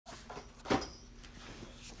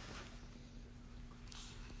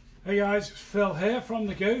Hey guys, it's Phil here from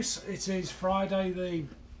the Goose. It is Friday the,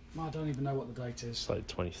 I don't even know what the date is. It's like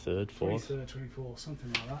 23rd, 4th. 23rd, 24th, something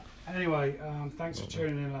like that. Anyway, thanks for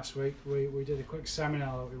tuning in last week. We did a quick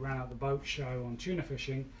seminar that we ran at the boat show on tuna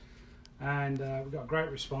fishing, and we got a great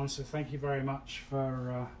response, so thank you very much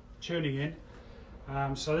for tuning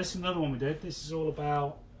in. So this is another one we did. This is all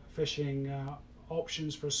about fishing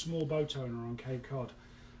options for a small boat owner on Cape Cod.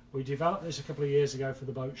 We developed this a couple of years ago for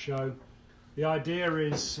the boat show. The idea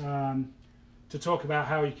is to talk about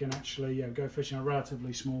how you can actually go fishing a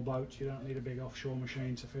relatively small boat. You don't need a big offshore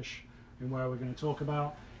machine to fish in where we're going to talk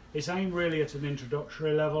about. It's aimed really at an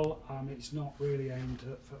introductory level. It's not really aimed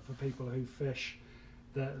for people who fish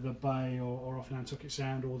the bay or off Nantucket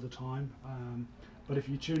Sound all the time. But if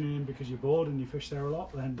you're tuning in because you're bored and you fish there a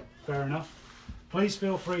lot, then fair enough. Please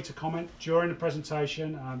feel free to comment during the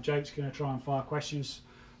presentation. Jake's going to try and fire questions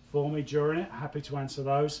for me during it. Happy to answer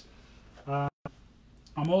those.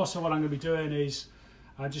 I'm also, what I'm going to be doing is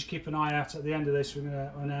just keep an eye out at the end of this. We're going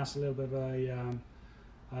to announce a little bit of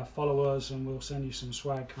a followers, and we'll send you some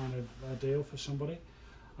swag kind of deal for somebody.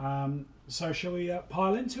 So shall we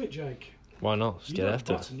pile into it, Jake? Why not? Let's get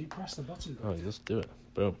after it. You press the button. Oh, let's do it.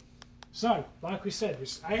 Boom. So, like we said,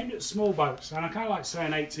 it's aimed at small boats, and I kind of like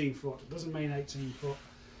saying 18 foot. It doesn't mean 18 foot.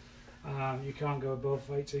 You can't go above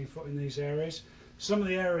 18 foot in these areas. Some of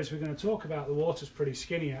the areas we're going to talk about, the water's pretty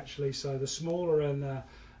skinny actually, so the smaller and the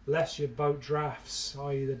less your boat drafts,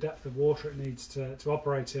 i.e. the depth of water it needs to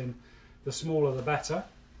operate in, the smaller the better.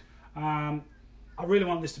 I really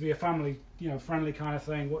want this to be a family, friendly kind of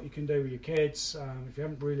thing, what you can do with your kids. If you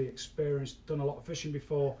haven't really done a lot of fishing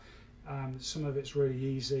before, some of it's really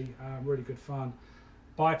easy, really good fun.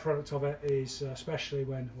 Byproduct of it is, especially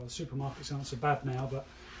when, well, the supermarkets aren't so bad now, but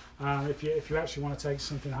if you actually want to take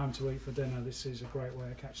something home to eat for dinner, this is a great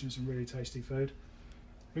way of catching some really tasty food.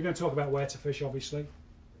 We're going to talk about where to fish, obviously,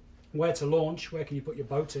 where to launch, where can you put your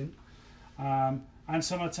boat in, and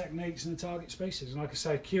some of the techniques and the target species. And like I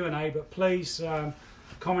say, Q&A, but please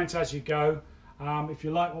comment as you go. If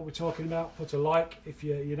you like what we're talking about, put a like. If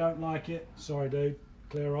you don't like it, sorry dude,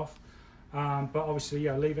 clear off. But obviously,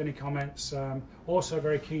 leave any comments. Also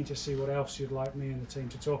very keen to see what else you'd like me and the team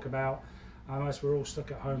to talk about. As we're all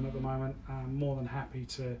stuck at home at the moment, I'm more than happy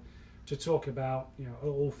to talk about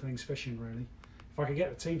all things fishing really. If I could get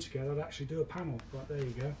the team together, I'd actually do a panel. But there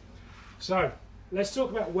you go. So let's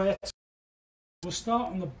talk about where to. We'll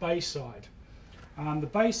start on the bay side. The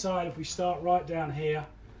bay side, if we start right down here,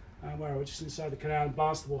 where we're just inside the canal in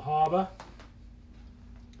Barnstable Harbour.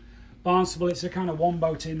 Barnstable, it's a kind of one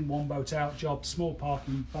boat in, one boat out job, small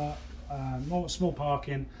parking, but small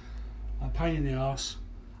parking, pain in the arse.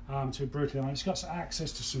 To be brutally honest, it's got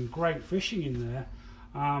access to some great fishing in there,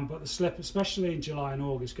 but the slip, especially in July and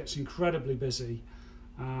August, gets incredibly busy.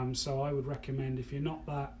 So I would recommend, if you're not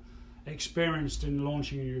that experienced in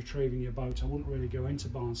launching and retrieving your boat, I wouldn't really go into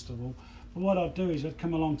Barnstable. But what I'd do is I'd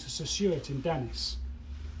come along to Sassuat in Dennis.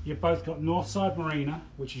 You've both got Northside Marina,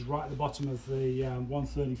 which is right at the bottom of the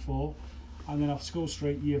 134, and then off School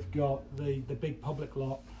Street you've got the big public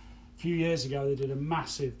lot. A few years ago they did a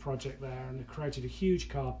massive project there, and they created a huge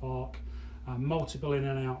car park, multiple in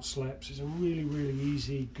and out slips. It's a really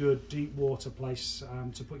easy, good deep water place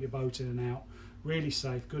to put your boat in and out. Really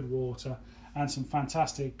safe, good water, and some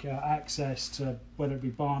fantastic access to whether it be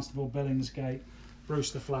Barnstable, Billingsgate,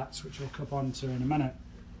 Brewster Flats, which we'll come on to in a minute.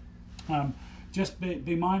 Just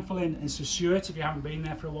be mindful in Sassuat, if you haven't been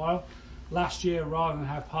there for a while. Last year, rather than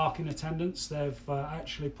have parking attendants, they've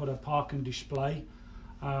actually put a park and display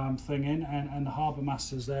thing in, and the harbour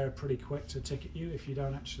masters there are pretty quick to ticket you if you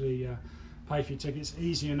don't actually pay for your tickets.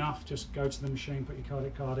 Easy enough, just go to the machine, put your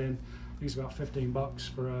credit card in. I think it's about $15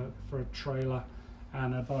 for a trailer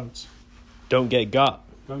and a boat. Don't get got.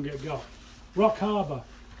 Don't get got. Rock Harbour.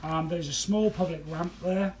 There's a small public ramp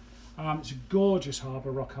there. It's a gorgeous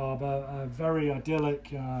harbour, Rock Harbour, very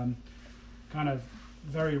idyllic, kind of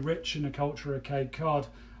very rich in the culture of Cape Cod,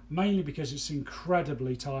 mainly because it's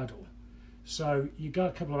incredibly tidal. So you've got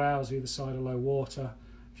a couple of hours either side of low water.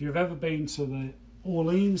 If you've ever been to the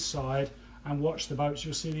Orleans side and watched the boats,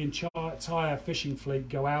 you'll see the entire fishing fleet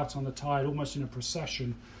go out on the tide almost in a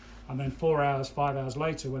procession, and then 4 hours, 5 hours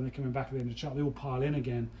later, when they're coming back at the end of the chart, they all pile in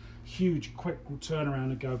again. Huge, quick turnaround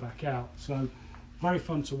and go back out. So very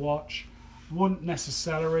fun to watch. Wouldn't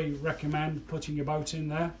necessarily recommend putting your boat in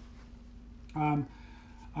there.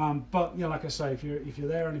 But like I say, if you're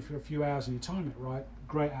there only for a few hours and you time it right,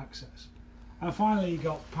 great access. And finally, you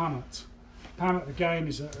got Hummock. Hummock again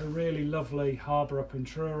is a really lovely harbour up in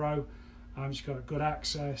Truro. It's got good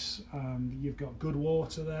access. You've got good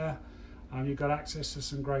water there. You've got access to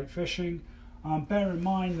some great fishing. Bear in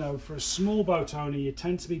mind though, for a small boat owner, you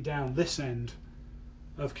tend to be down this end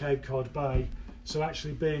of Cape Cod Bay, so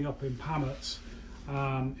actually being up in Hummock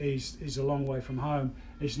is a long way from home.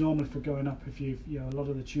 It's normally for going up if you know a lot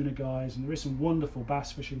of the tuna guys, and there is some wonderful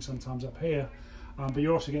bass fishing sometimes up here, but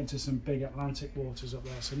you're also getting to some big Atlantic waters up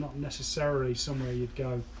there, so not necessarily somewhere you'd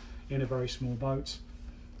go in a very small boat.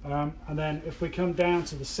 And then if we come down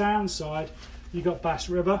to the Sound side, you've got Bass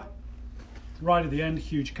River right at the end,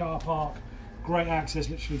 huge car park, great access,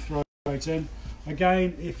 literally straight in.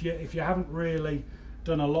 Again, if you haven't really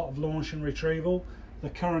done a lot of launch and retrieval, the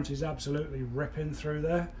current is absolutely ripping through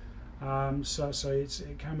there, so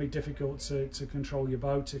it can be difficult to control your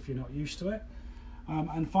boat if you're not used to it.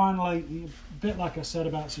 And finally, a bit like I said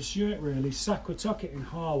about Sir Stuart really, Saquatucket in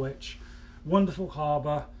Harwich, wonderful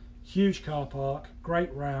harbour, huge car park,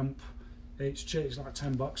 great ramp, it's cheap, it's like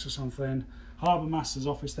 $10 or something. Harbour Master's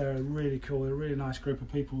office there are really cool, they're a really nice group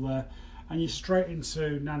of people there, and you're straight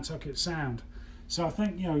into Nantucket Sound. So I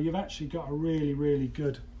think, you know, you've actually got a really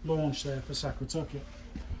good launch there for Saquatucket.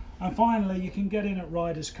 And finally, you can get in at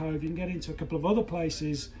Riders Cove, you can get into a couple of other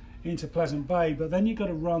places into Pleasant Bay, but then you've got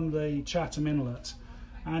to run the Chatham Inlet.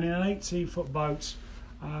 And in an 18-foot boat,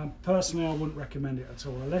 personally I wouldn't recommend it at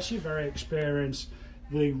all. Unless you're very experienced,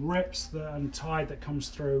 the rips and tide that comes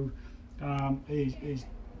through is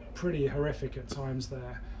pretty horrific at times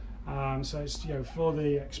there. So it's, you know, for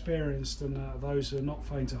the experienced and those who are not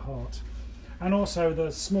faint of heart. And also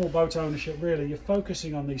the small boat ownership, really, you're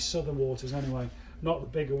focusing on these southern waters anyway, not the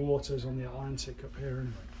bigger waters on the Atlantic up here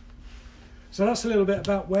anyway. So that's a little bit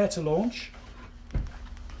about where to launch.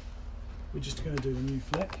 We're just going to do the new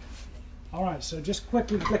flick. All right, so just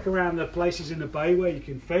quickly flick around the places in the bay where you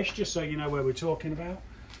can fish, just so you know where we're talking about.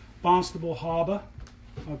 Barnstable Harbour,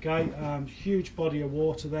 okay, huge body of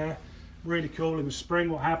water there, really cool. In the spring,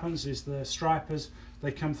 what happens is the stripers,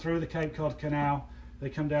 they come through the Cape Cod Canal, they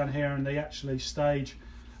come down here and they actually stage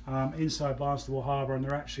inside Barnstable Harbour, and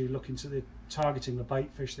they're actually looking to targeting the bait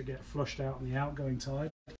fish that get flushed out on the outgoing tide.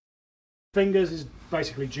 Fingers is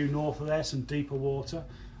basically due north of there, some deeper water.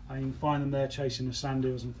 You can find them there chasing the sand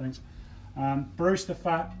eels and things. Brewster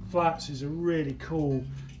Flats is a really cool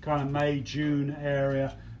kind of May-June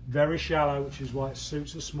area, very shallow, which is why it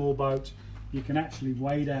suits a small boat. You can actually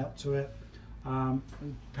wade out to it,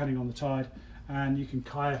 depending on the tide, and you can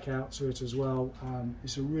kayak out to it as well.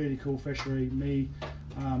 It's a really cool fishery.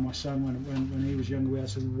 My son, when he was younger, we had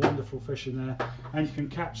some wonderful fish in there, and you can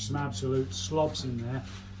catch some absolute slobs in there.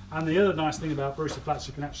 And the other nice thing about Brewster Flats,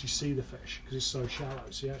 you can actually see the fish because it's so shallow,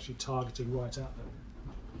 so you're actually targeting right at them.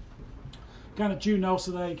 Kind of due north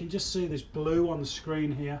of there, you can just see this blue on the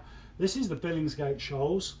screen here. This is the Billingsgate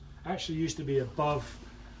Shoals. Actually used to be above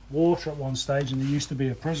water at one stage, and there used to be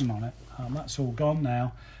a prison on it. That's all gone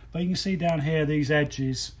now. But you can see down here these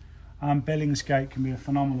edges. Billingsgate can be a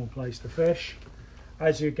phenomenal place to fish.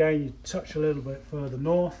 As you touch a little bit further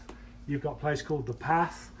north, you've got a place called the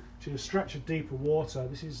Path, which is a stretch of deeper water.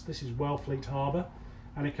 This is Wellfleet Harbour,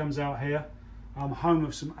 and it comes out here. Home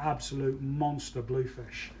of some absolute monster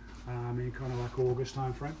bluefish in kind of like August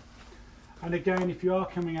time frame. And again, if you are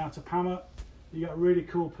coming out of Hummock, you got a really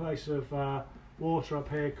cool place of water up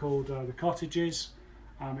here called the Cottages.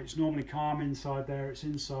 It's normally calm inside there. It's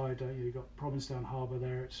inside. You've got Provincetown Harbour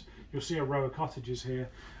there. You'll see a row of cottages here,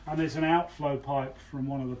 and there's an outflow pipe from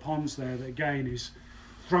one of the ponds there that again is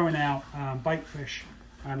throwing out bait fish,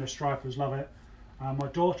 and the stripers love it. My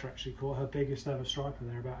daughter actually caught her biggest ever striper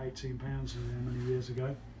there, about 18 pounds in there many years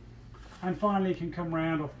ago. And finally, you can come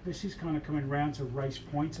round. This is kind of coming round to Race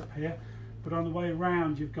Point up here, but on the way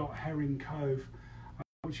round, you've got Herring Cove,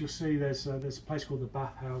 which you'll see there's a place called the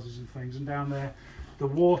Bathhouses and things, and down there the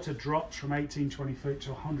water drops from 18-20 feet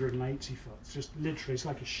to 180 foot. It's just literally, it's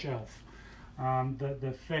like a shelf.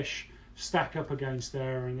 The fish stack up against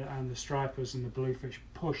there, and the stripers and the bluefish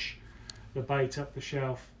push the bait up the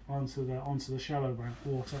shelf onto the shallow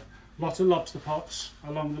water. Lots of lobster pots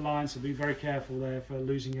along the line, so be very careful there for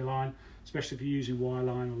losing your line, especially if you're using wire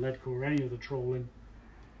line or lead core or any other trawling.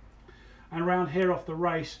 And around here off the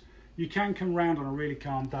race, you can come round on a really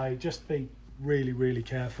calm day. Just be really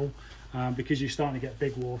careful because you're starting to get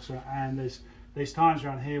big water, and there's times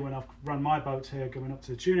around here when I've run my boats here going up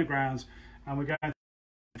to the tuna grounds, and we're going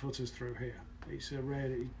footers through here. It's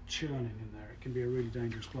really churning in there. It can be a really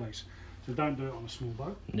dangerous place, so don't do it on a small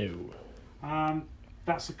boat. No.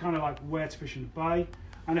 That's the kind of like where to fish in the bay.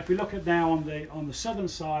 And if we look at now on the southern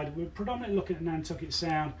side, we're predominantly looking at Nantucket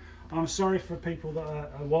Sound. I'm sorry for people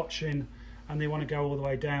that are watching and they want to go all the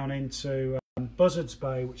way down into Buzzards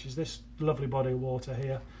Bay, which is this lovely body of water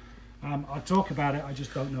here. I talk about it, I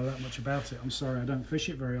just don't know that much about it. I'm sorry, I don't fish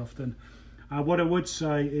it very often. What I would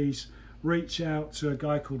say is reach out to a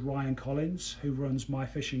guy called Ryan Collins, who runs My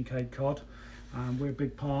Fishing Cape Cod. We're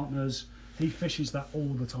big partners. He fishes that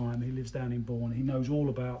all the time. He lives down in Bourne. He knows all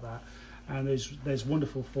about that. And there's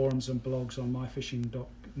wonderful forums and blogs on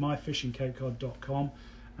myfishingcapecod.com.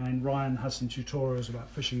 And Ryan has some tutorials about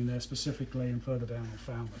fishing in there specifically, and further down on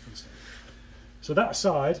Falmouth and stuff. So that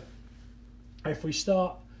aside, if we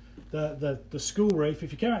start the school reef,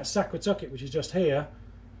 if you come out Saquatucket, which is just here,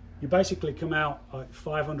 you basically come out like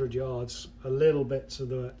 500 yards, a little bit to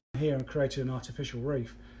the here, and created an artificial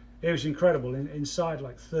reef. It was incredible. Inside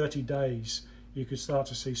like 30 days, you could start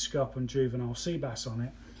to see scup and juvenile sea bass on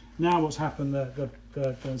it. Now what's happened, the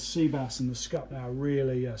sea bass and the scup now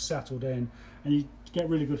really settled in, and you get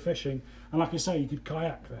really good fishing. And like I say, you could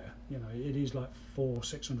kayak there. You know, it is like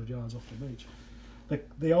 400-600 yards off the beach.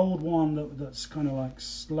 The old one that's kind of like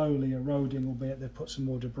slowly eroding, albeit they've put some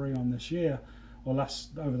more debris on this year, or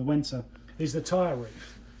over the winter, is the tire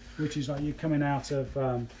reef, which is like you're coming out of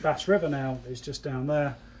Bass River now. It's just down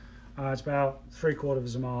there. It's about 3/4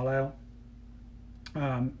 of a mile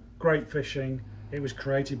out. Great fishing. It was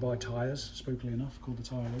created by tyres, spookily enough, called the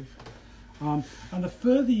Tire Reef. And the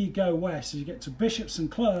further you go west, as you get to Bishops and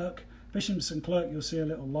Clerk, you'll see a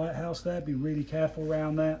little lighthouse there. Be really careful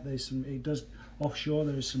around there. It does offshore.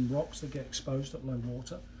 There is some rocks that get exposed at low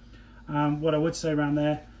water. What I would say around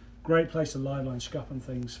there, great place to live line scup and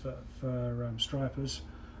things for stripers.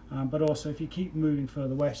 But also, if you keep moving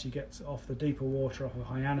further west, you get off the deeper water off of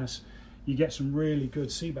Hyannis, you get some really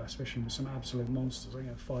good sea bass fishing with some absolute monsters. I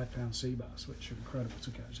get 5-pound sea bass, which are incredible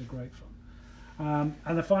to catch. They're great fun.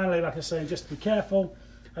 And then finally, like I say, just be careful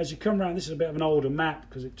as you come around. This is a bit of an older map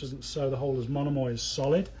because it doesn't show the whole as monomoy is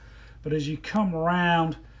solid. But as you come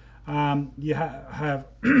around, you have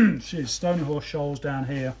Stonehorse Shoals down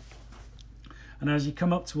here. And as you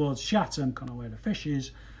come up towards Chatham, kind of where the fish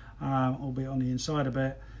is, albeit on the inside a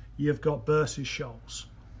bit, you've got Bursey's Shoals.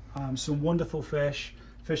 Some wonderful fish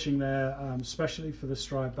fishing there, especially for the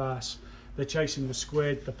striped bass. They're chasing the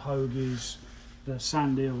squid, the pogies, the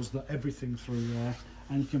sand eels, everything through there.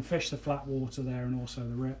 And you can fish the flat water there and also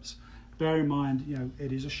the rips. Bear in mind, you know,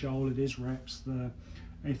 it is a shoal, it is rips.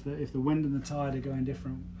 If the wind and the tide are going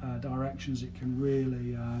different directions, it can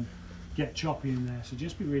really get choppy in there. So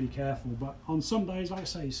just be really careful. But on some days, like I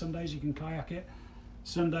say, some days you can kayak it.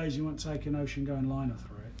 Some days you won't take an ocean going liner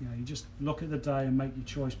through it. You know, you just look at the day and make your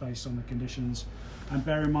choice based on the conditions. And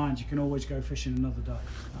bear in mind, you can always go fishing another day.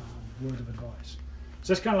 Word of advice.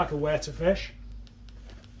 So it's kind of like a where to fish.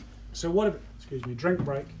 So excuse me, drink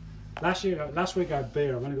break. Last week I had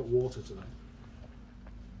beer. I've only got water today.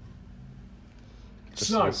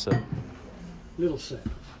 Just a sip. Little sip.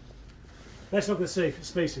 Let's look at the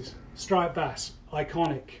species. Striped bass,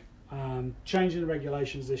 iconic. Changing the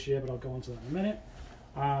regulations this year, but I'll go on to that in a minute.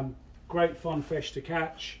 Great fun fish to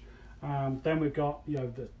catch. Then we've got, you know,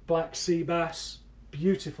 the black sea bass,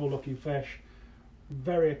 beautiful looking fish,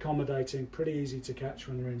 very accommodating, pretty easy to catch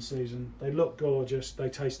when they're in season. They look gorgeous, they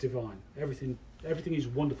taste divine. Everything is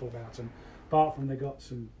wonderful about them, apart from they've got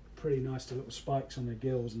some pretty nice little spikes on their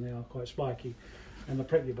gills, and they are quite spiky and they're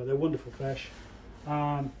prickly, but they're wonderful fish.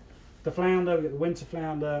 The flounder, we get the winter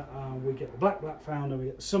flounder, we get the black flounder, we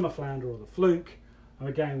get the summer flounder or the fluke. And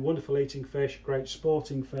again, wonderful eating fish, great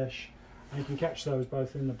sporting fish, and you can catch those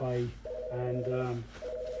both in the bay and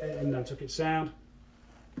in Nantucket Sound.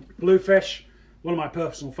 Bluefish, one of my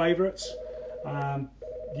personal favourites.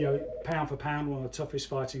 You know, pound for pound, one of the toughest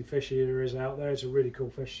fighting fish there is out there. It's a really cool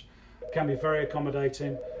fish. Can be very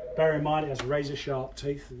accommodating. Bear in mind it has razor sharp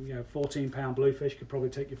teeth. You know, 14-pound bluefish could probably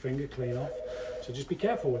take your finger clean off. So just be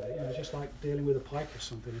careful with it. You know, just like dealing with a pike or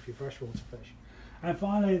something if you're freshwater fish. And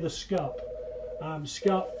finally, the scup.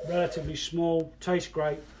 Scup, relatively small, taste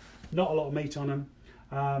great, not a lot of meat on them.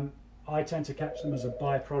 I tend to catch them as a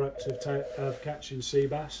byproduct of catching sea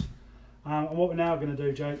bass. And what we're now going to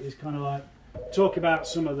do, Jake, is kind of like talk about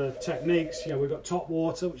some of the techniques. You know, we've got top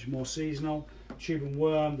water, which is more seasonal, tube and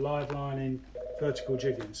worm, live lining, vertical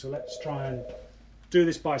jigging. So let's try and do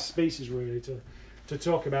this by species really to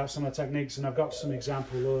talk about some of the techniques, and I've got some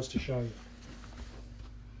example lures to show you.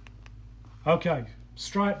 Okay,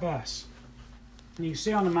 striped bass. And you can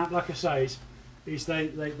see on the map, like I say, is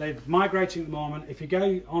they're migrating at the moment. If you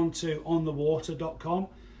go onto onthewater.com,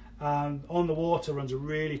 On the Water runs a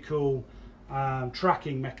really cool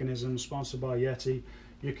tracking mechanism sponsored by Yeti.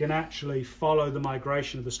 You can actually follow the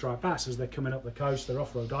migration of the striped bass as they're coming up the coast. They're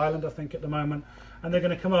off Rhode Island, I think, at the moment, and they're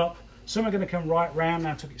going to come up. Some are going to come right round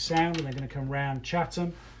Nantucket Sound, and they're going to come round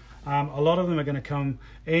Chatham. A lot of them are going to come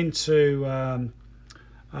into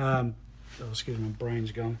oh, excuse me, my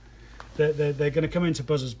brain's gone. They're going to come into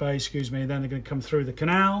Buzzards Bay, excuse me, and then they're going to come through the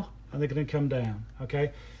canal, and they're going to come down.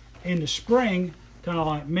 Okay, In the spring, kind of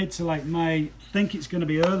like mid to late May, I think it's going to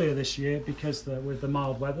be earlier this year because with the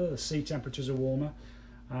mild weather, the sea temperatures are warmer.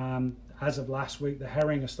 As of last week, the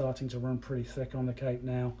herring are starting to run pretty thick on the Cape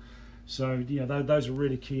now. So, you know, those are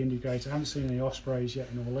really key indicators. I haven't seen any ospreys yet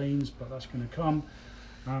in Orleans, but that's going to come.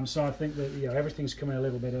 So I think that, you know, everything's coming a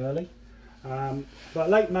little bit early. But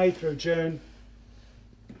late May through June,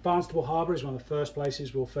 Barnstable Harbour is one of the first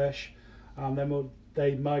places we'll fish. Then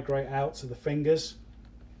they migrate out to the fingers.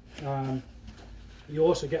 You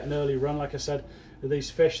also get an early run, like I said, with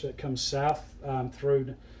these fish that come south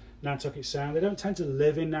through Nantucket Sound. They don't tend to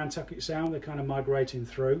live in Nantucket Sound, they're kind of migrating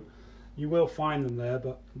through. You will find them there,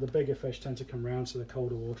 but the bigger fish tend to come round to the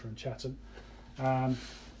colder water in Chatham.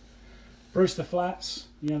 Brewster Flats,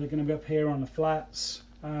 you know, they're going to be up here on the flats.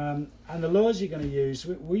 And the lures you're going to use,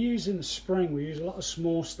 we use in the spring, we use a lot of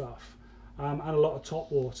small stuff and a lot of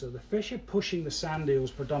top water. The fish are pushing the sand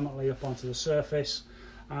eels predominantly up onto the surface.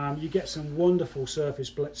 You get some wonderful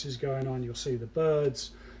surface blitzes going on. You'll see the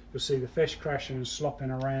birds, you'll see the fish crashing and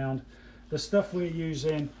slopping around. The stuff we're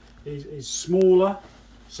using is smaller,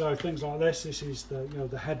 so things like this. This is the, you know,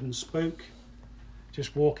 the head and spook,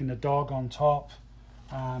 just walking the dog on top.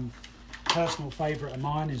 Personal favourite of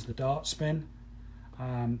mine is the dart spin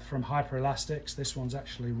from Hyperelastics. This one's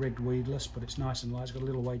actually rigged weedless, but it's nice and light. It's got a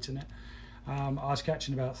little weight in it. I was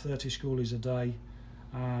catching about 30 schoolies a day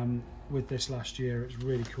with this last year. It's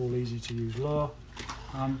really cool, easy to use lure.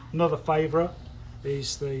 Another favourite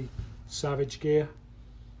is the Savage Gear,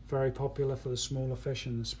 very popular for the smaller fish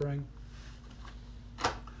in the spring.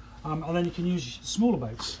 And then you can use smaller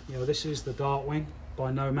boats. You know, this is the Dartwing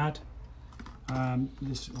by Nomad.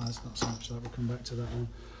 That's not so much that, we'll come back to that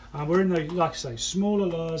one. We're in the, like I say, smaller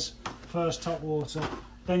lures, first top water.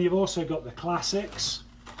 Then you've also got the classics.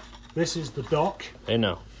 This is the Dock. Hey,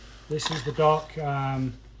 no. This is the Dock.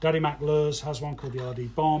 Daddy Mac Lures has one called the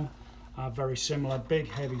RD Bomb. Very similar, big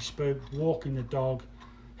heavy spook, walking the dog.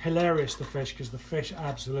 Hilarious to fish because the fish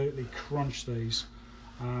absolutely crunch these,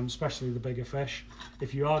 especially the bigger fish.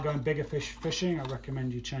 If you are going bigger fish fishing, I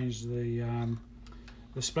recommend you change the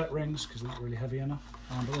split rings because they're not really heavy enough.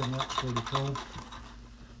 But other than that, it's really cool.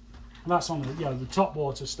 That's on the, you know, the top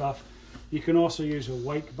water stuff. You can also use a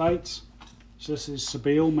wake bait. So this is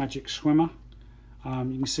Sebile Magic Swimmer. You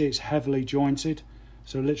can see it's heavily jointed,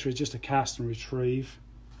 so literally just a cast and retrieve.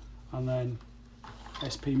 And then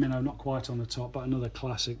SP Minnow, not quite on the top, but another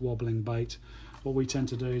classic wobbling bait. What we tend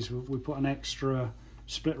to do is we put an extra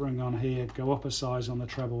split ring on here, go up a size on the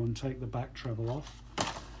treble and take the back treble off.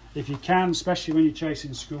 If you can, especially when you're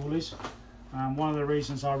chasing schoolies. One of the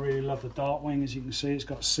reasons I really love the Dartwing, as you can see, it's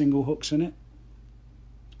got single hooks in it.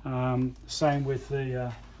 Same with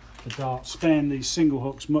the Dart Spin. These single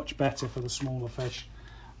hooks much better for the smaller fish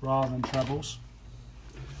rather than trebles.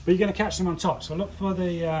 But you're going to catch them on top, so look for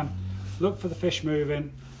the fish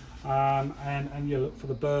moving, and you look for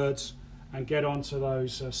the birds and get onto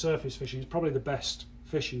those surface fishing. It's probably the best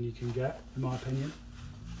fishing you can get, in my opinion.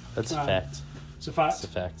 That's a fact. It's a fact. It's a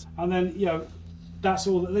fact. And then, you know, that's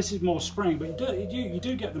all. This is more spring, but you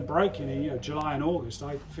do get them breaking in, you know, July and August.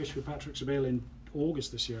 I fished with Patrick Sebile in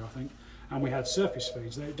August this year, I think, and we had surface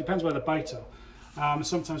feeds. It depends where the bait are.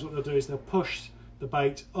 Sometimes what they'll do is they'll push the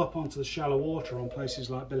bait up onto the shallow water on places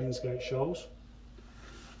like Billingsgate Shoals.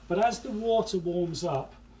 But as the water warms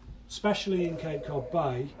up, especially in Cape Cod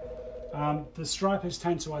Bay, the stripers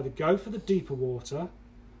tend to either go for the deeper water,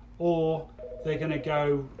 or they're going to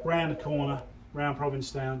go round the corner, round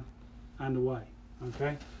Provincetown and away. Okay.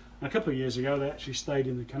 And a couple of years ago they actually stayed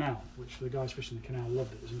in the canal, which the guys fishing the canal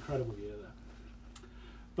loved it. It was an incredible year there.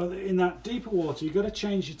 But in that deeper water, you've got to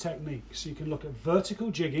change your techniques. You can look at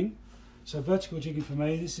vertical jigging. So vertical jigging for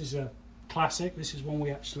me, this is a classic. This is one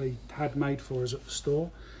we actually had made for us at the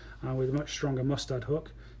store with a much stronger mustard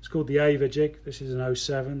hook. It's called the Ava jig. This is an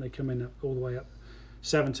 07. They come in all the way up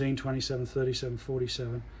 17, 27, 37,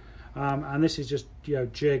 47. And this is just, you know,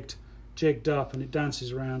 jigged up, and it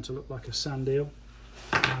dances around to look like a sand eel.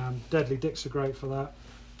 Deadly Dicks are great for that.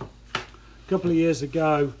 A couple of years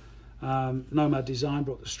ago, Nomad Design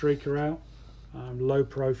brought the streaker out. Low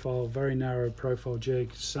profile, very narrow profile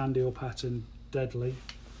jig, sand eel pattern, deadly.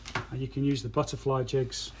 And you can use the butterfly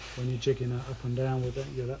jigs when you're jigging up and down with it.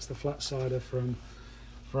 Yeah, that's the flat sider from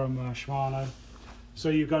Shimano. So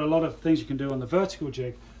you've got a lot of things you can do on the vertical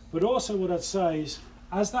jig. But also what I'd say is,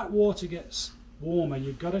 as that water gets warmer,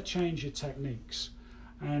 you've got to change your techniques.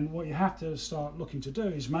 And what you have to start looking to do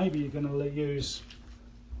is maybe you're going to use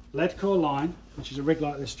lead core line, which is a rig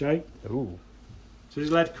like this, Jay. Ooh. So this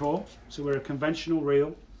is lead core. So we're a conventional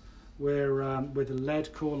reel. We're with a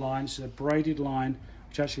lead core line, so a braided line,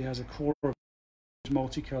 which actually has a core of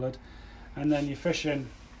multicoloured. And then you're fishing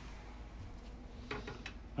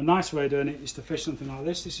A nice way of doing it is to fish something like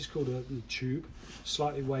this. This is called a tube,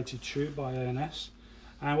 slightly weighted tube by A&S.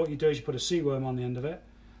 And what you do is you put a seaworm on the end of it,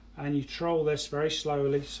 and you troll this very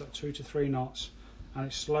slowly, so 2 to 3 knots, and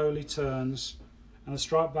it slowly turns, and the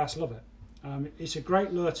striped bass love it. It's a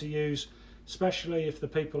great lure to use, especially if the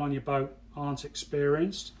people on your boat aren't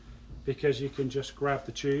experienced, because you can just grab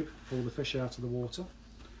the tube, pull the fish out of the water,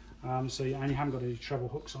 and you haven't got any treble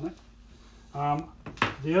hooks on it.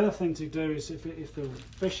 The other thing to do is if the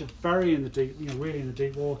fish are very in the deep, really in the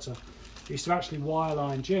deep water, is to actually wire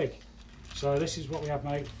line jig. So this is what we have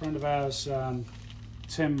made. A friend of ours,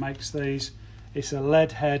 Tim, makes these. It's a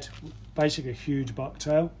lead head, basically a huge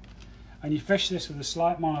bucktail, and you fish this with a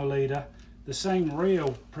slight mono leader, the same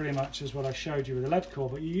reel pretty much as what I showed you with the lead core,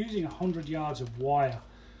 but you're using 100 yards of wire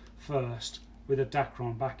first with a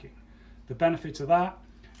Dacron backing. The benefit of that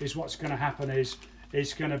is what's going to happen is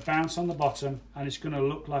it's going to bounce on the bottom and it's going to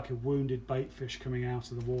look like a wounded bait fish coming out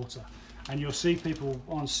of the water, and you'll see people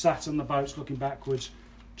sat on the boats looking backwards,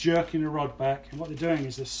 jerking the rod back, and what they're doing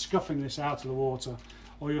is they're scuffing this out of the water,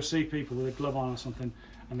 or you'll see people with a glove on or something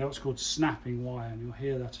and they're what's called snapping wire, and you'll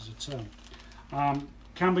hear that as a term.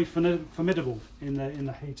 Can be formidable in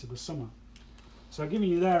the heat of the summer. So giving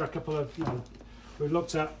you there a couple of, we've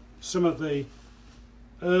looked at some of the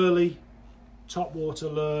early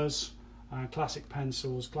topwater lures, classic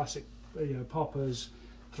pencils, classic poppers,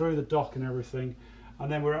 through the dock and everything,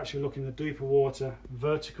 and then we're actually looking at deeper water,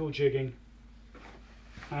 vertical jigging,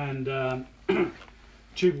 and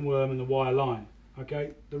tube and worm and the wire line.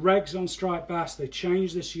 Okay, the regs on striped bass, they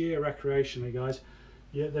changed this year recreationally, guys.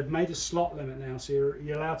 Yeah, they've made a slot limit now, so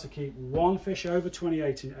you're allowed to keep one fish over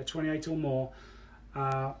 28 or more,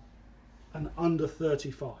 and under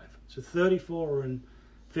 35. So 34 and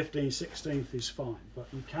 15/16 is fine, but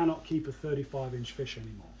you cannot keep a 35-inch fish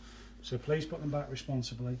anymore. So please put them back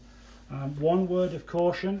responsibly. One word of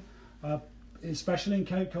caution, especially in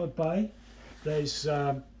Cape Cod Bay, there's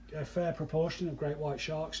a fair proportion of great white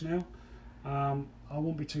sharks now. I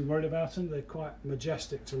won't be too worried about them. They're quite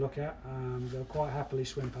majestic to look at. They'll quite happily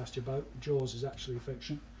swim past your boat. Jaws is actually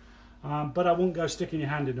fiction. But I wouldn't go sticking your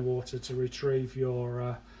hand in the water to retrieve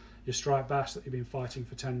your striped bass that you've been fighting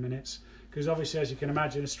for 10 minutes. Because obviously, as you can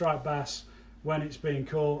imagine, a striped bass, when it's being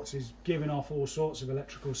caught, is giving off all sorts of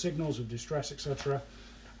electrical signals of distress, etc.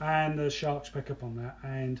 And the sharks pick up on that.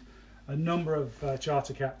 And a number of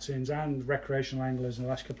charter captains and recreational anglers in the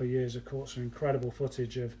last couple of years have caught some incredible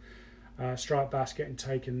footage of striped bass getting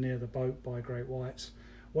taken near the boat by great whites.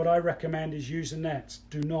 What I recommend is use a net.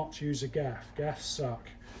 Do not use a gaff. Gaffs suck.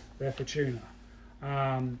 They're for tuna.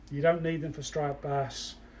 You don't need them for striped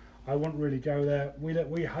bass. I wouldn't really go there.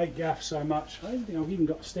 We hate gaffs so much. I don't think I've even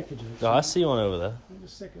got a sticker to it. Oh, I see one over there. Look at the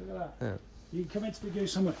sticker, look at that. Yeah. You can come into the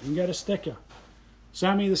Goose Hummock and get a sticker.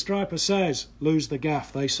 Sammy the Striper says, lose the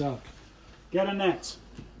gaff, they suck. Get a net.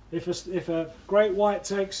 If a great white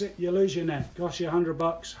takes it, you lose your net. Costs you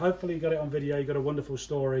 $100. Hopefully you got it on video, you got a wonderful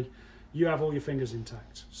story. You have all your fingers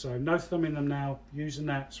intact. So no thumbing them now, use a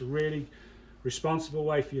net. It's a really responsible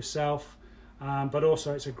way for yourself, but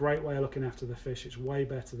also it's a great way of looking after the fish. It's way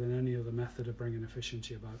better than any other method of bringing a fish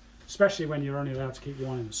into your boat, especially when you're only allowed to keep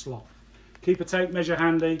one in the slot. Keep a tape measure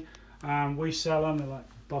handy. We sell them, they're like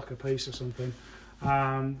 $1 a piece or something.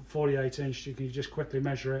 48 inch, you can just quickly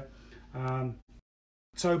measure it.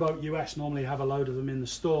 Towboat US normally have a load of them in the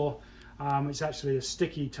store. It's actually a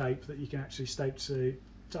sticky tape that you can actually tape to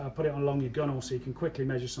put it along your gunnel, so you can quickly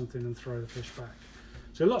measure something and throw the fish back.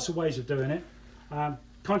 So lots of ways of doing it.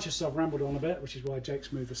 Conscious I've rambled on a bit, which is why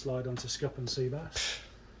Jake's moved the slide onto scup and sea bass.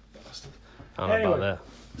 Bastard. About that.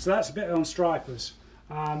 So that's a bit on stripers.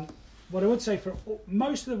 What I would say for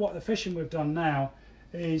most of what the fishing we've done now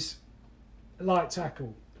is light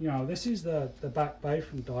tackle. This is the Back Bay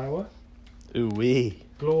from Daiwa. Ooh wee.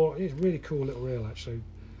 It's a really cool little reel actually.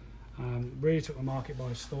 Really took the market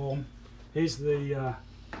by storm. Here's the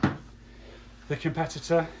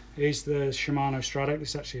competitor. Here's the Shimano Stradic. This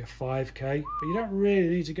is actually a 5K, but you don't really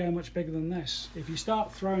need to go much bigger than this. If you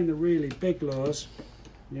start throwing the really big lures,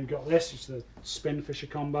 you've got this. It's the spin fisher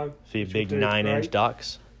combo. For your big 9-inch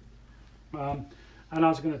docks. And I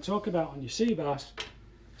was going to talk about on your sea bass.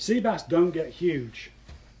 Sea bass don't get huge.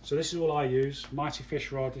 So this is all I use, Mighty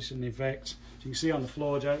Fish Rod. This is an Evict. So you can see on the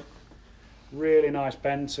floor, Jake, really nice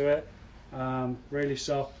bend to it, really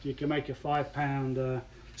soft. You can make a 5-pound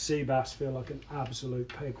sea bass feel like an absolute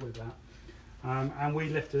pig with that. And we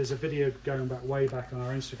lifted, there's a video going back way back on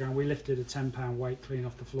our Instagram, we lifted a 10-pound weight clean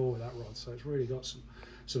off the floor with that rod. So it's really got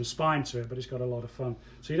some spine to it, but it's got a lot of fun.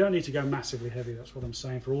 So you don't need to go massively heavy, that's what I'm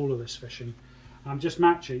saying for all of this fishing. Just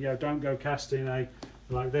match it, don't go casting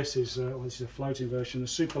like this is a floating version, the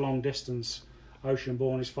super long distance ocean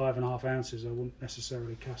born is 5.5 ounces. I wouldn't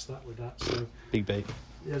necessarily cast that with that. So Big bait.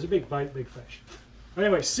 yeah, it's a big bait, big fish.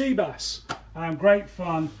 Anyway, sea bass, great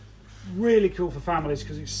fun, really cool for families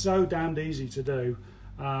because it's so damned easy to do.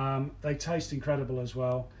 They taste incredible as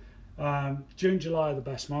well. June, July are the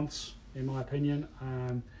best months in my opinion.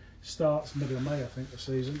 Starts middle of May, I think, the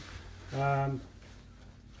season.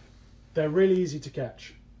 They're really easy to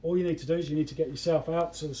catch. All you need to do is you need to get yourself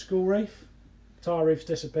out to the school reef. Tire reef's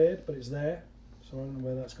disappeared, but it's there. So I don't know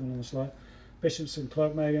where that's gone on the slide. Bishops and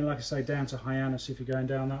Cloak maybe, and like I say, down to Hyannis if you're going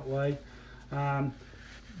down that way.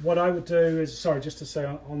 What I would do is, sorry, just to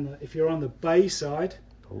say, if you're on the bay side,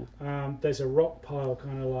 there's a rock pile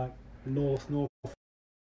kind of like north,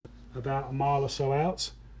 about a mile or so out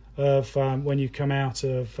of when you come out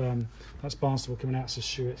of, that's Barnstable coming out to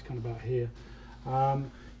Shoe, it's kind of about here.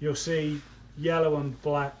 You'll see yellow and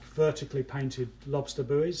black vertically painted lobster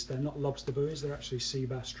buoys. They're not lobster buoys, they're actually sea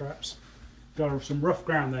bass traps. Got some rough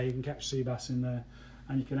ground there, you can catch sea bass in there,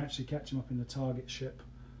 and you can actually catch them up in the target ship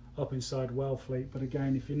up inside Wellfleet. But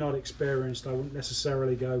again, if you're not experienced, I wouldn't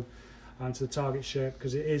necessarily go to the target ship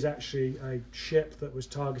because it is actually a ship that was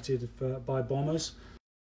targeted by bombers,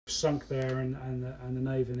 sunk there, and the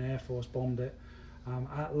Navy and Air Force bombed it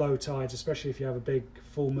at low tides, especially if you have a big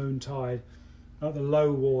full moon tide. At the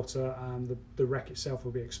low water, the wreck itself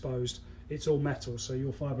will be exposed. It's all metal, so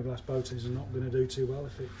your fiberglass boaters are not going to do too well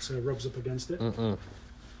if it rubs up against it.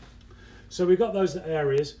 So we've got those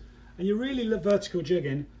areas, and you really love vertical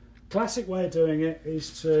jigging. Classic way of doing it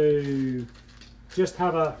is to just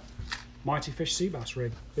have a Mighty Fish sea bass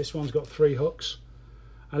rig. This one's got 3 hooks,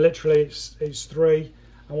 and literally it's 3.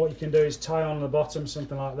 And what you can do is tie on the bottom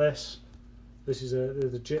something like this. This is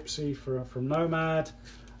the Gypsy from Nomad.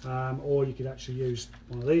 Or you could actually use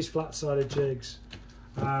one of these flat-sided jigs.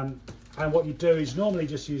 And what you do is normally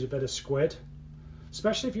just use a bit of squid,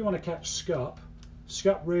 especially if you want to catch scup.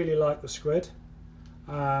 Scup really like the squid,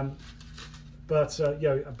 but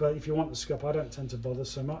if you want the scup, I don't tend to bother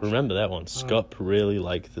so much. Remember that one. Scup really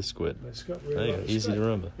like the squid. Scup There really you go. Easy to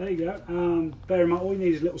remember. There you go. Bear in mind, all you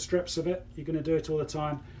need is little strips of it. You're going to do it all the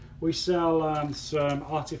time. We sell some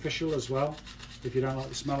artificial as well, if you don't like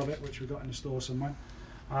the smell of it, which we've got in the store somewhere.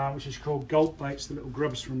 Which is called gulp baits. The little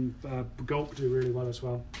grubs from gulp do really well as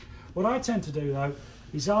well. What I tend to do though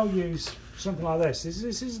is I'll use something like this.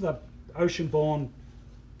 This is the ocean-born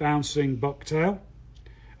bouncing bucktail,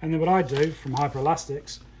 and then what I do from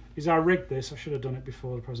Hyperelastics is I rig this. I should have done it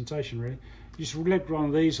before the presentation really. You just rig one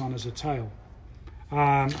of these on as a tail,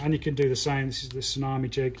 and you can do the same. This is the tsunami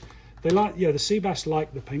jig. They like, the sea bass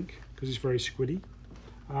like the pink because it's very squiddy.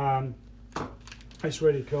 It's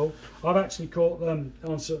really cool. I've actually caught them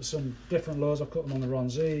on some different lures. I've caught them on the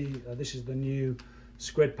Ronzi. This is the new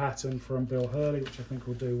squid pattern from Bill Hurley, which I think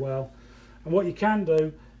will do well. And what you can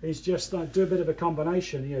do is just do a bit of a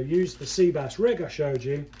combination. Use the sea bass rig I showed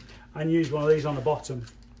you, and use one of these on the bottom.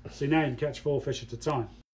 So now you can catch 4 fish at a time.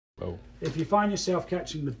 Oh. If you find yourself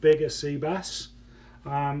catching the bigger sea bass,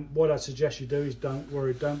 what I suggest you do is don't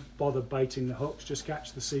worry, don't bother baiting the hooks. Just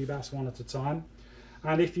catch the sea bass one at a time.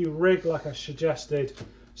 And if you rig, like I suggested,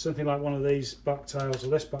 something like one of these bucktails or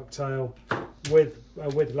this bucktail with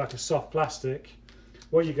like a soft plastic,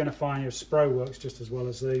 what you're going to find, your Spro works just as well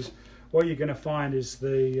as these. What you're going to find is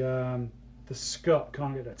the scup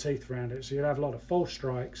can't get their teeth around it, so you'll have a lot of false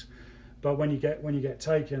strikes. But when you get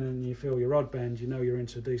taken and you feel your rod bend, you know you're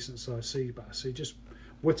into a decent sized sea bass. So you just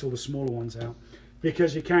whittle the smaller ones out,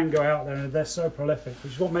 because you can go out there and they're so prolific,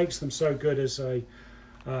 which is what makes them so good as a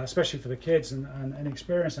especially for the kids and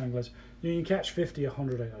experienced anglers. You can catch 50,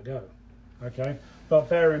 100 a go, okay? But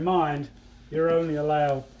bear in mind, you're only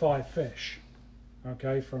allowed 5 fish,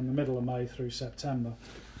 okay, from the middle of May through September.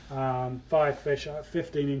 5 fish at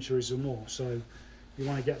 15 inches or more, so you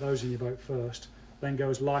want to get those in your boat first, then go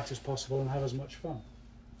as light as possible and have as much fun.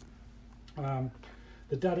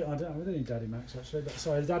 The Daddy, I don't know any Daddy Macs actually, but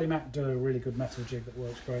sorry, the Daddy Mac do a really good metal jig that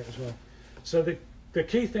works great as well. So the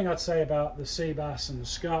key thing I'd say about the sea bass and the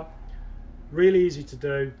scup, really easy to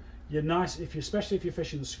do. You're nice, especially if you're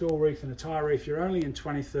fishing the school reef and the tire reef, you're only in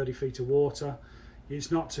 20, 30 feet of water. It's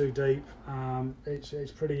not too deep.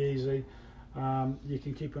 It's pretty easy. You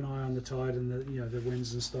can keep an eye on the tide and the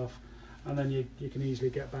winds and stuff, and then you can easily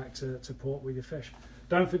get back to port with your fish.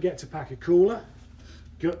 Don't forget to pack a cooler.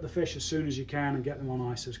 Gut the fish as soon as you can and get them on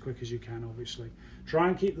ice as quick as you can, obviously. Try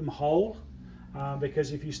and keep them whole.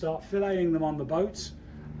 Because if you start filleting them on the boat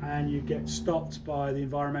and you get stopped by the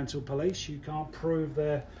environmental police, you can't prove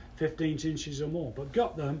they're 15 inches or more. But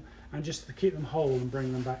gut them and just to keep them whole and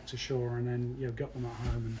bring them back to shore, and then gut them at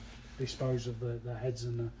home and dispose of the heads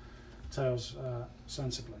and the tails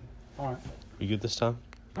sensibly. All right. You good this time?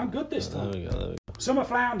 I'm good this time. There we go. Summer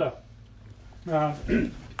flounder.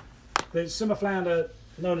 The summer flounder,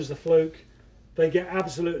 known as the fluke, they get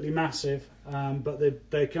absolutely massive, but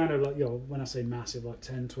they're kind of like, you know, when I say massive, like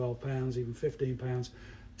 10, 12 pounds, even 15 pounds,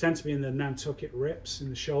 tend to be in the Nantucket rips, in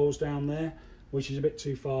the shoals down there, which is a bit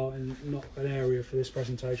too far and not an area for this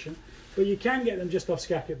presentation. But you can get them just off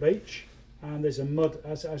Skakit Beach, and there's a mud,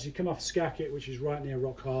 as you come off Skakit, which is right near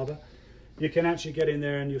Rock Harbour, you can actually get in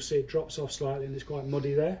there and you'll see it drops off slightly and it's quite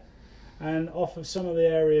muddy there. And off of some of the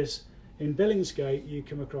areas in Billingsgate, you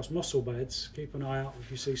come across mussel beds. Keep an eye out if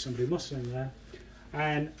you see somebody mussling there.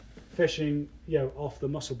 And fishing, you know, off the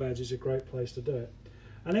mussel beds is a great place to do it.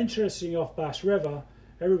 And interesting, off Bass River,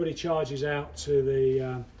 everybody charges out to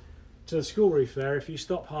the school reef there. If you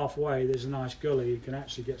stop halfway, there's a nice gully. You can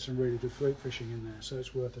actually get some really good fluke fishing in there, so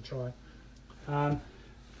it's worth a try.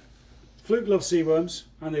 Fluke love seaworms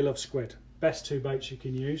and they love squid. Best two baits you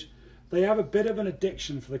can use. They have a bit of an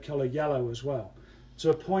addiction for the colour yellow as well, to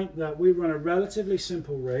a point that we run a relatively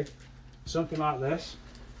simple rig, something like this,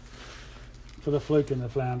 for the fluke and the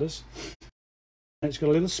flounders. It's got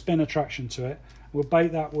a little spin attraction to it. We'll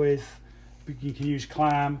bait that with, you can use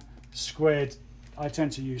clam, squid. I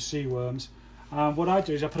tend to use seaworms. What I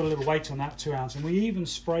do is I put a little weight on that, 2 ounce, and we even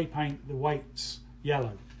spray paint the weights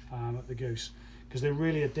yellow at the Goose, because they're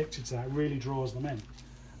really addicted to that. It really draws them in.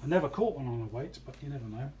 I never caught one on a weight, but you never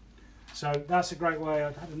know. So that's a great way.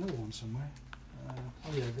 I'd had another one somewhere.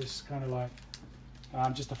 Oh yeah, this is kind of like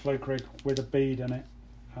just a fluke rig with a bead in it.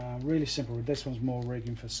 Really simple. This one's more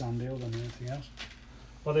rigging for sand eel than anything else.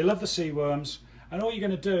 Well, they love the sea worms, and all you're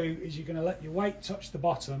going to do is you're going to let your weight touch the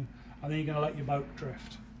bottom, and then you're going to let your boat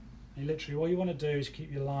drift. And literally, all you want to do is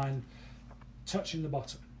keep your line touching the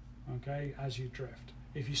bottom, okay, as you drift.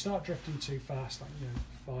 If you start drifting too fast, like, you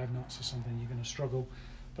know, 5 knots or something, you're going to struggle.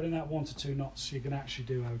 But in that 1 to 2 knots, you can actually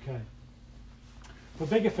do okay. For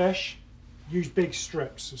bigger fish, use big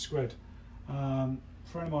strips of squid. A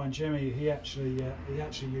friend of mine, Jimmy, he actually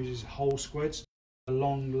uses whole squids, a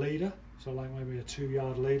long leader, so like maybe a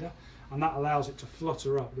 2-yard leader, and that allows it to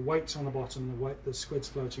flutter up. The weight's on the bottom, the squid's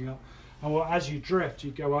floating up, and well, as you drift,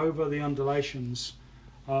 you go over the undulations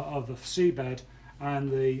of the seabed, and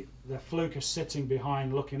the fluke is sitting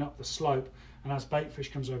behind, looking up the slope, and as bait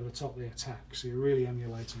fish comes over the top, they attack. So you're really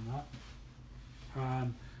emulating that.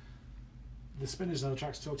 The spinners and the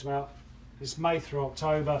tracks talked about, it's May through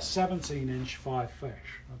October, 17-inch 5 fish.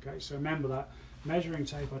 Okay, so remember that measuring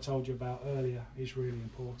tape I told you about earlier is really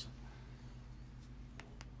important.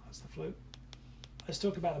 That's the fluke. Let's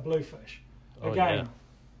talk about the bluefish. Again, yeah.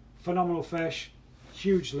 Phenomenal fish,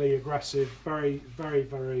 hugely aggressive, very, very,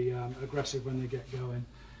 very aggressive when they get going.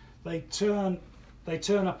 They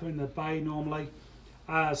turn up in the bay normally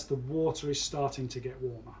as the water is starting to get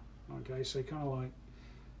warmer. Okay, so kind of like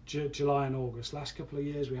July and August. Last couple of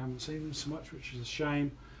years we haven't seen them so much, which is a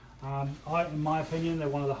shame. In my opinion, they're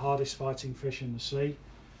one of the hardest fighting fish in the sea.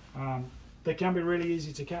 They can be really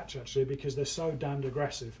easy to catch actually because they're so damned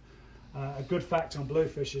aggressive. A good fact on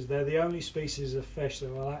bluefish is they're the only species of fish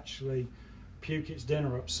that will actually puke its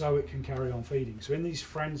dinner up so it can carry on feeding. So in these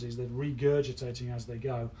frenzies, they're regurgitating as they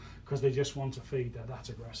go because they just want to feed. They're that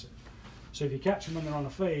aggressive. So if you catch them when they're on a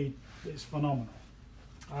feed, it's phenomenal.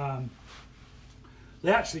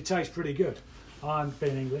 They actually taste pretty good.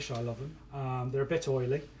 Being English, I love them. They're a bit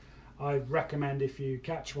oily. I recommend if you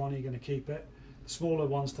catch one, you're going to keep it. The smaller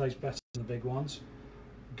ones taste better than the big ones.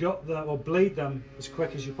 Gut them or bleed them as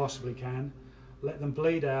quick as you possibly can. Let them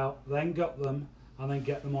bleed out, then gut them, and then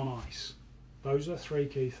get them on ice. Those are 3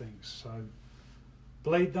 key things. So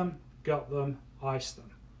bleed them, gut them, ice them.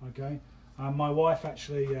 Okay. My wife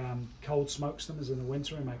actually cold smokes them as in the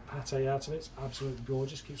winter and make pate out of it. It's absolutely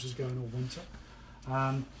gorgeous. Keeps us going all winter.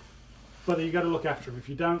 But you've got to look after them. If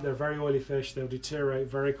you don't, they're very oily fish. They'll deteriorate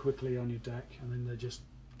very quickly on your deck, and then they're just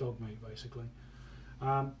dog meat basically.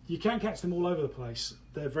 You can catch them all over the place.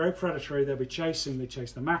 They're very predatory. They'll be chasing. They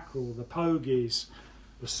chase the mackerel, the pogies,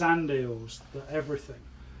 the sand eels, everything.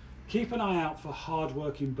 Keep an eye out for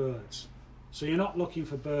hard-working birds. So you're not looking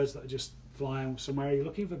for birds that are just flying somewhere. You're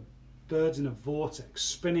looking for birds in a vortex,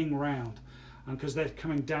 spinning round, and because they're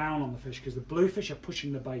coming down on the fish, because the bluefish are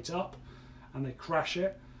pushing the bait up, and they crash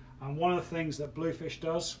it. And one of the things that bluefish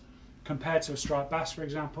does, compared to a striped bass, for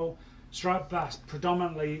example, striped bass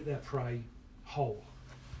predominantly their prey whole.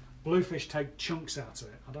 Bluefish take chunks out of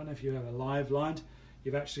it. I don't know if you've ever live lined.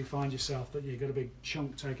 You've actually find yourself that you've got a big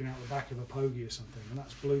chunk taken out the back of a pogie or something, and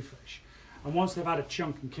that's bluefish. And once they've had a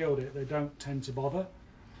chunk and killed it, they don't tend to bother.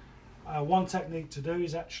 One technique to do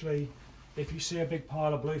is actually, if you see a big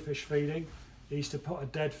pile of bluefish feeding, is to put a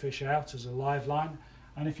dead fish out as a live line,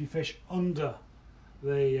 and if you fish under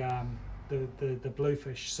the the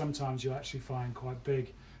bluefish, sometimes you'll actually find quite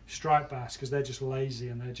big striped bass because they're just lazy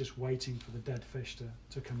and they're just waiting for the dead fish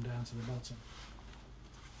to come down to the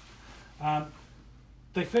bottom.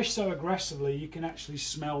 They fish so aggressively you can actually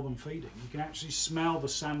smell them feeding. You can actually smell the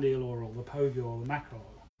sand eel or the pogie or the mackerel.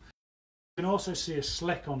 You can also see a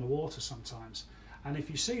slick on the water sometimes, and if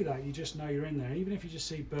you see that, you just know you're in there. Even if you just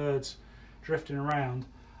see birds drifting around,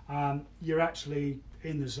 you're actually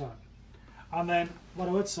in the zone. And then what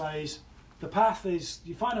I would say is the path is,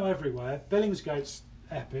 you find them everywhere. Billingsgate's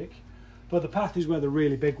epic, but the path is where the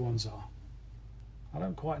really big ones are. I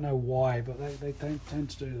don't quite know why, but they tend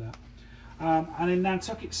to do that. And in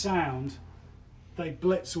Nantucket Sound, they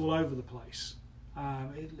blitz all over the place.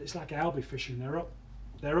 It's like albie fishing.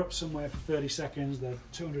 They're up somewhere for 30 seconds. They're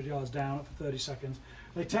 200 yards down, up for 30 seconds.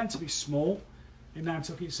 They tend to be small in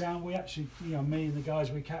Nantucket Sound. We actually, me and the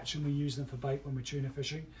guys, we catch them. We use them for bait when we're tuna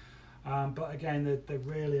fishing. But again, they're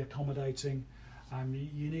really accommodating.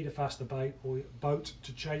 You need a faster boat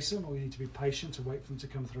to chase them, or you need to be patient to wait for them to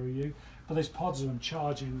come through you. But there's pods of them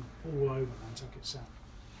charging all over Nantucket Sound.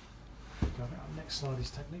 Okay, next slide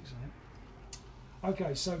is techniques, I think.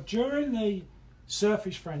 Okay, so during the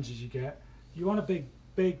surfish frenzies you get, you want a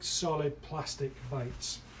big solid plastic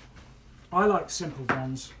baits. I like simple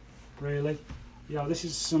ones, really. This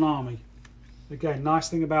is Tsunami. Again, nice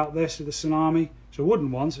thing about this with the Tsunami, it's a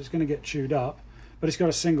wooden one, so it's going to get chewed up, but it's got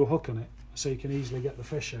a single hook on it, so you can easily get the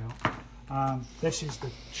fish out. This is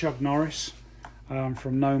the Chuck Norris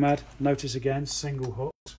from Nomad. Notice again, single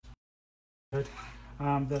hooked. Good.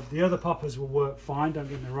 The other poppers will work fine, don't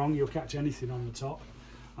get me wrong, you'll catch anything on the top.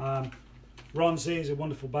 Ron Z is a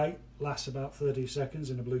wonderful bait, lasts about 30 seconds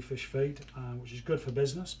in a bluefish feed, which is good for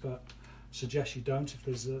business, but suggest you don't if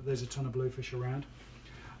there's a ton of bluefish around.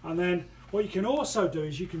 And then what you can also do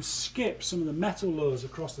is you can skip some of the metal lures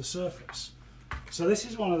across the surface. So this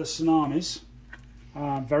is one of the Tsunamis,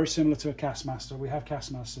 very similar to a Castmaster. We have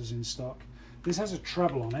Castmasters in stock. This has a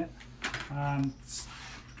treble on it.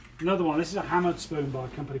 Another one, this is a hammered spoon by a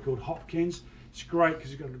company called Hopkins. It's great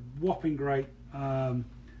because it's got a whopping great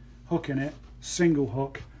hook in it, single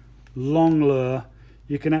hook, long lure.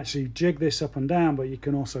 You can actually jig this up and down, but you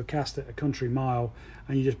can also cast it a country mile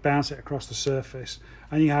and you just bounce it across the surface.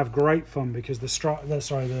 And you have great fun because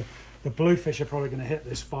the bluefish are probably going to hit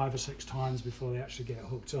this 5 or 6 times before they actually get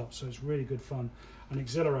hooked up. So it's really good fun and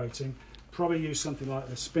exhilarating. Probably use something like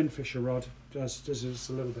the spin fisher rod, just as it's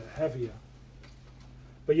a little bit heavier.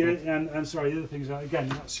 But sorry, the other things are, again,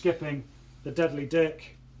 you're not skipping the Deadly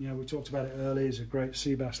Dick. We talked about it earlier. It's a great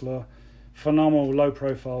sea bass lure, phenomenal low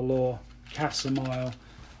profile lure, casts a mile.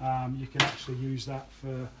 You can actually use that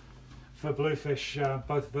for bluefish,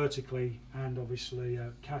 both vertically and obviously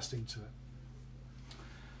casting to it.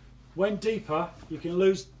 When deeper, you can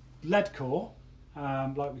lose lead core,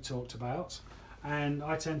 like we talked about, and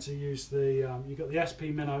I tend to use you've got the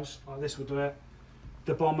SP minnows, like this will do it.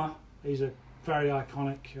 The Bomber, he's a very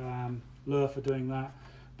iconic lure for doing that.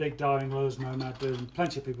 Big diving lures, Nomad do them.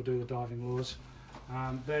 Plenty of people do the diving lures.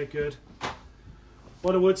 They're good.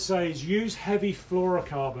 What I would say is use heavy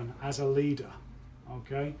fluorocarbon as a leader.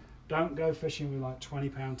 Okay, don't go fishing with like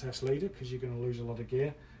 20-pound test leader because you're going to lose a lot of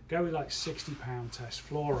gear. Go with like 60-pound test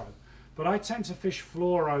fluoro. But I tend to fish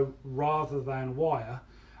fluoro rather than wire,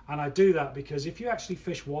 and I do that because if you actually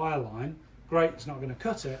fish wire line, great, it's not going to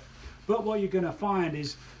cut it. But what you're going to find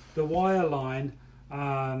is the wire line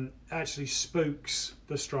actually spooks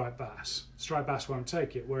the striped bass. Striped bass won't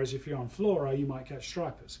take it, whereas if you're on fluoro, you might catch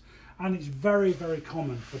stripers. And it's very, very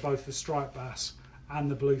common for both the striped bass and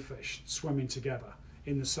the bluefish swimming together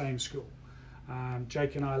in the same school.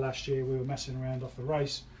 Jake and I last year, we were messing around off the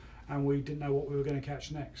race and we didn't know what we were going to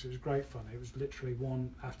catch next. It was great fun. It was literally one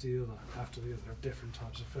after the other of different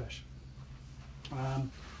types of fish.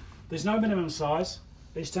 There's no minimum size.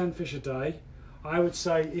 It's 10 fish a day. I would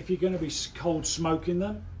say if you're going to be cold smoking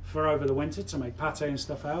them for over the winter to make pate and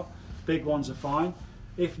stuff out, big ones are fine.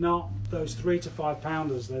 If not, those 3 to 5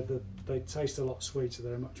 pounders, they taste a lot sweeter.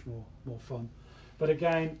 They're much more fun. But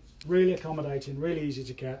again, really accommodating, really easy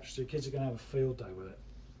to catch. So your kids are going to have a field day with it.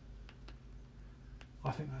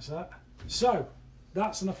 I think that's that. So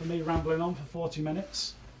that's enough of me rambling on for 40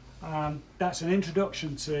 minutes. That's an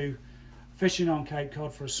introduction to fishing on Cape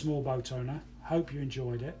Cod for a small boat owner. Hope you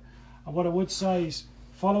enjoyed it. And what I would say is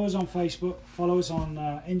follow us on Facebook, follow us on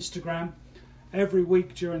Instagram. Every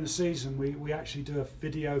week during the season we actually do a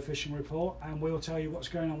video fishing report and we'll tell you what's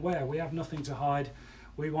going on where. We have nothing to hide.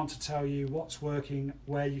 We want to tell you what's working,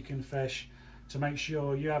 where you can fish to make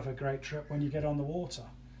sure you have a great trip when you get on the water.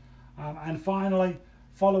 And finally,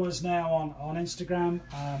 follow us now on Instagram.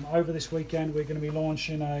 Over this weekend we're going to be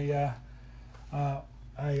launching a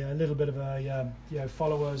a little bit of a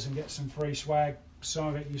followers and get some free swag. Some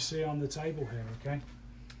of it you see on the table here. Okay.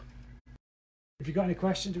 If you got any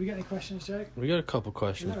questions, do we get any questions, Jake? We got a couple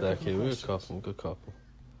questions back here. We got a questions. good couple.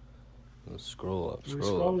 Let's scroll up. We're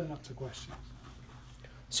Scroll scrolling up to questions.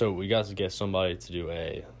 So we got to get somebody to do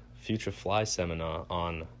a future fly seminar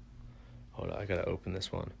on. Hold on, I gotta open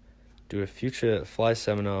this one. Do a future fly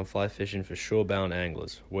seminar on fly fishing for shorebound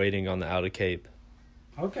anglers waiting on the outer cape.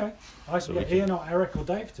 Okay, I should get Ian or Eric or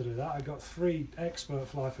Dave to do that. I've got 3 expert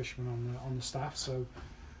fly fishermen on the staff, so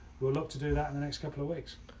we'll look to do that in the next couple of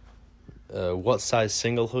weeks. What size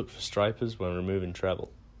single hook for stripers when removing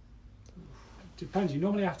treble? Depends. You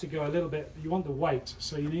normally have to go a little bit. You want the weight,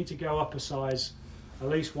 so you need to go up a size, at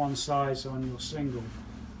least one size on your single,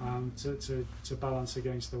 to balance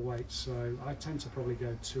against the weight. So I tend to probably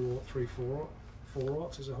go 2 or 3, 4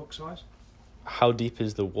 aughts as a hook size. How deep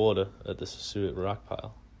is the water at the Sassuat rock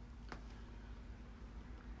pile?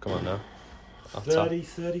 Come on now. 30,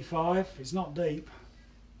 35. It's not deep.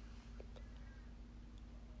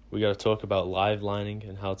 We got to talk about live lining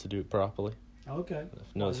and how to do it properly. Okay.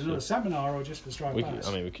 No, is it another seminar or just for striped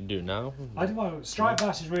bass? We can do it now. I don't know. Striped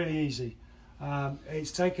bass is really easy.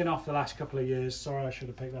 It's taken off the last couple of years. Sorry, I should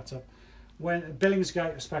have picked that up. When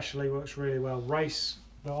Billingsgate especially works really well. Race,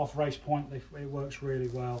 the off race point, it works really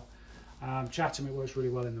well. Chatham, it works really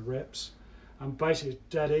well in the rips. And basically, it's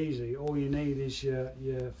dead easy. All you need is your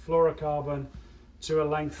fluorocarbon to a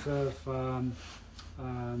length of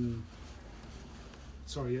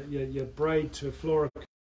your braid to a fluorocarbon.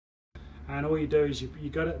 And all you do is you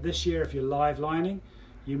got it this year. If you're live lining,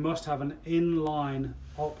 you must have an inline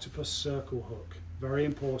octopus circle hook. Very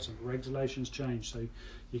important. Regulations change, so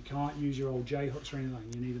you can't use your old J hooks or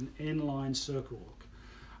anything. You need an inline circle hook.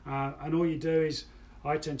 And all you do is,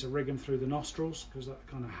 I tend to rig them through the nostrils because that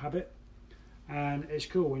kind of habit. And it's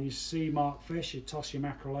cool when you see marked fish, you toss your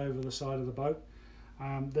mackerel over the side of the boat.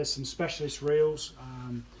 There's some specialist reels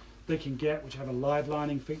they can get which have a live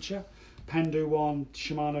lining feature. Penn do one,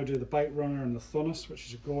 Shimano do the bait runner and the Thunus, which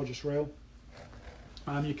is a gorgeous reel.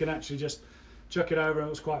 You can actually just chuck it over, and it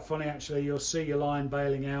was quite funny actually. You'll see your line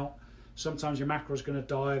bailing out. Sometimes your mackerel's going to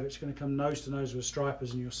dive, it's going to come nose to nose with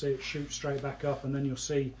stripers, and you'll see it shoot straight back up, and then you'll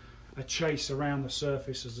see a chase around the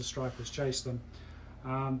surface as the stripers chase them.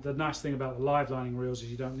 The nice thing about the live lining reels is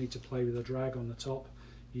you don't need to play with the drag on the top.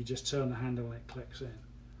 You just turn the handle and it clicks in.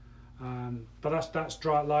 But that's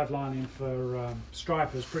dry live lining for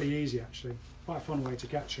stripers, pretty easy actually. Quite a fun way to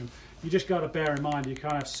catch them. You just got to bear in mind you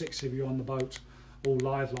can't have 6 of you on the boat all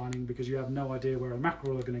live lining because you have no idea where a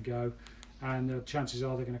mackerel are going to go, and the chances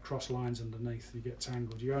are they're going to cross lines underneath. You get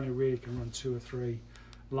tangled. You only really can run 2 or 3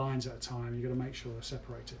 lines at a time. You've got to make sure they're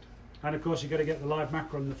separated. And of course you've got to get the live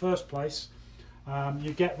mackerel in the first place.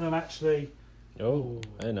 You get them actually. Oh,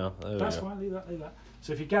 I know. That's fine. Leave that.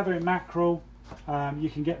 So if you're gathering mackerel, you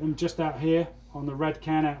can get them just out here on the red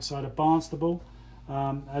can outside of Barnstable.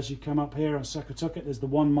 As you come up here on Secretariat, there's the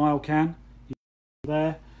 1 mile can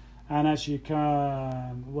there, and as you come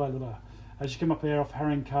up here off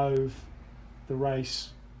Herring Cove, the race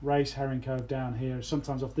Herring Cove down here.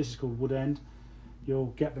 Sometimes off this is called Wood End.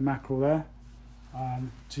 You'll get the mackerel there.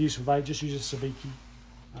 To use for bait, just use a sabiki.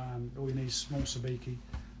 All you need is small sabiki.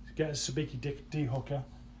 Get a sabiki de-hooker,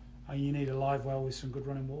 and you need a live well with some good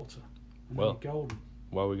running water. And well, you're golden.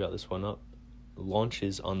 While we got this one up,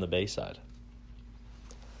 launches on the bayside.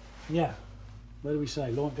 Yeah. Where do we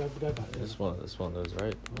say? Go back. This one of those,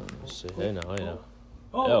 right? Let's see. Hey now.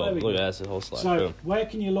 Oh, there we look, go. that's the whole slide. So, Boom. where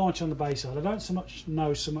can you launch on the bayside? I don't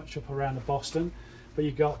know so much up around the Boston, but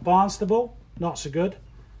you've got Barnstable, not so good.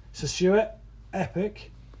 Sassuat,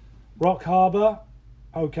 epic. Rock Harbour,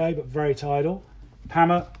 okay, but very tidal.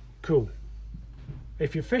 Hammock, cool.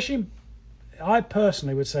 If you're fishing, I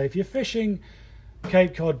personally would say if you're fishing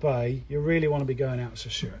Cape Cod Bay, you really want to be going out to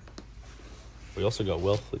Sassuat. We also got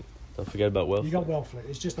Wellfleet. Don't forget about Wellfleet. You got Wellfleet.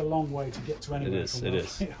 It's just a long way to get to anywhere. It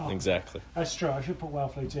is. Exactly. That's true. I should put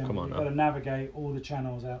Wellfleet in. Come on You've now. got to navigate all the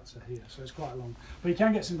channels out to here, so it's quite long. But you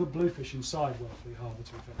can get some good bluefish inside Wellfleet Harbour,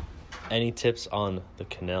 to be fair. Any tips on the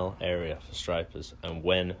canal area for stripers, and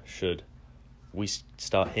when should we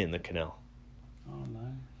start hitting the canal? Oh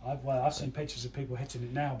no. I've seen pictures of people hitting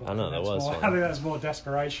it now, but I know I think that's more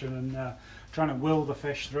desperation and trying to will the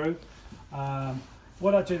fish through.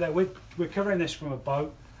 What I do there, we're covering this from a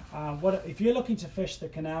boat. If you're looking to fish the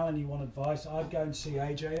canal and you want advice, I'd go and see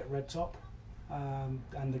AJ at Red Top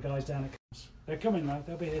and the guys down at Coast. They're coming though,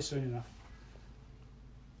 they'll be here soon enough.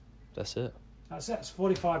 That's it. That's it, it's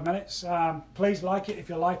 45 minutes. Please like it if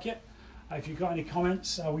you like it. If you've got any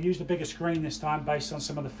comments, we used a bigger screen this time based on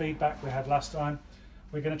some of the feedback we had last time.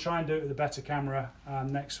 We're going to try and do it with a better camera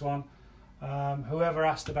next one. Whoever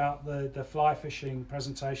asked about the fly fishing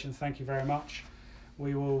presentation, thank you very much.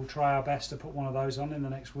 We will try our best to put one of those on in the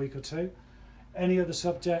next week or two. Any other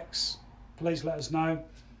subjects, please let us know.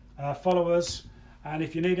 Follow us, and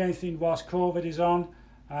if you need anything whilst COVID is on,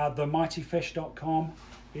 themightyfish.com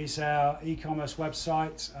is our e-commerce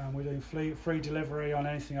website, and we're doing free delivery on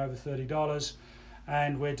anything over $30,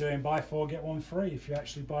 and we're doing buy 4 get 1 free if you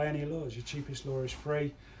actually buy any lures. Your cheapest lure is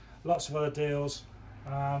free. Lots of other deals.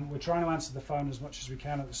 We're trying to answer the phone as much as we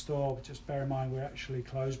can at the store, but just bear in mind we're actually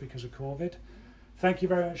closed because of COVID. Thank you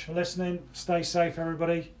very much for listening. Stay safe,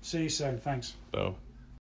 everybody. See you soon. Thanks. Boom.